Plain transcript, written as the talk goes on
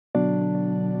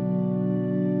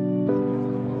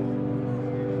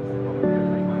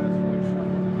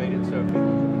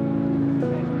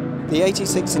The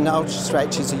 86 in Ultra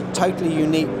Stretch is a totally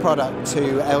unique product to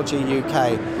LG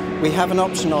UK. We have an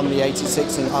option on the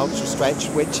 86 in Ultra Stretch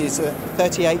which is a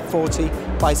 3840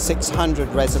 by 600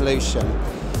 resolution.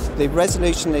 The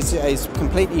resolution is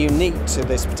completely unique to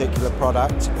this particular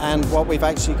product, and what we've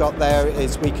actually got there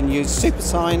is we can use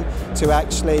SuperSign to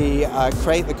actually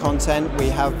create the content. We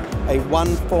have a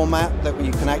one format that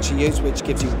you can actually use which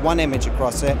gives you one image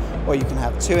across it, or you can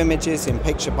have two images in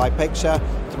picture by picture,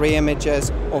 three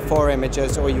images or four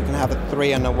images, or you can have a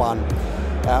 3 and a 1.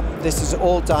 This is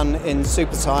all done in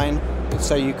SuperSign,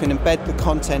 so you can embed the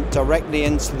content directly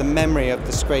into the memory of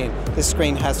the screen. This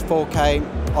screen has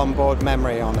 4K onboard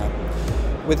memory on it.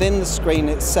 Within the screen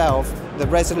itself, the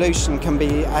resolution can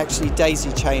be actually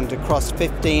daisy chained across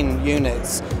 15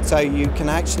 units, so you can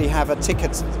actually have a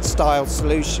ticket style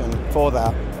solution for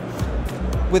that.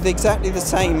 With exactly the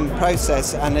same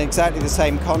process and exactly the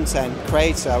same content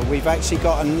creator, we've actually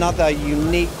got another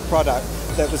unique product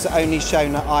that was only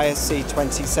shown at ISE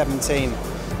 2017.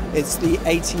 It's the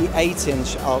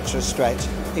 88-inch Ultra Stretch.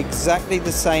 Exactly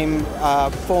the same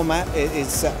format.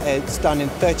 It's done in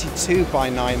 32 by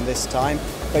 9 this time,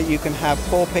 but you can have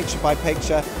 4 picture by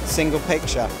picture, single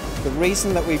picture. The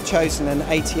reason that we've chosen an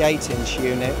 88-inch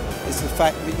unit is the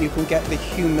fact that you can get the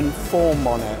human form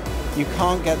on it. You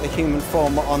can't get the human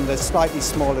form on the slightly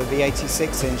smaller, the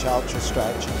 86-inch Ultra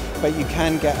Stretch, but you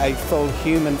can get a full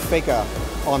human figure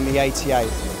on the 88.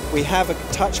 We have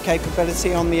a touch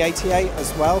capability on the 88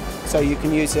 as well, so you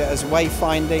can use it as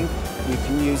wayfinding, you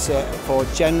can use it for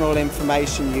general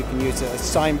information, you can use it as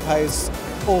signposts,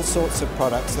 all sorts of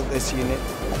products that this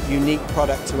unique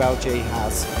product to LG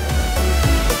has.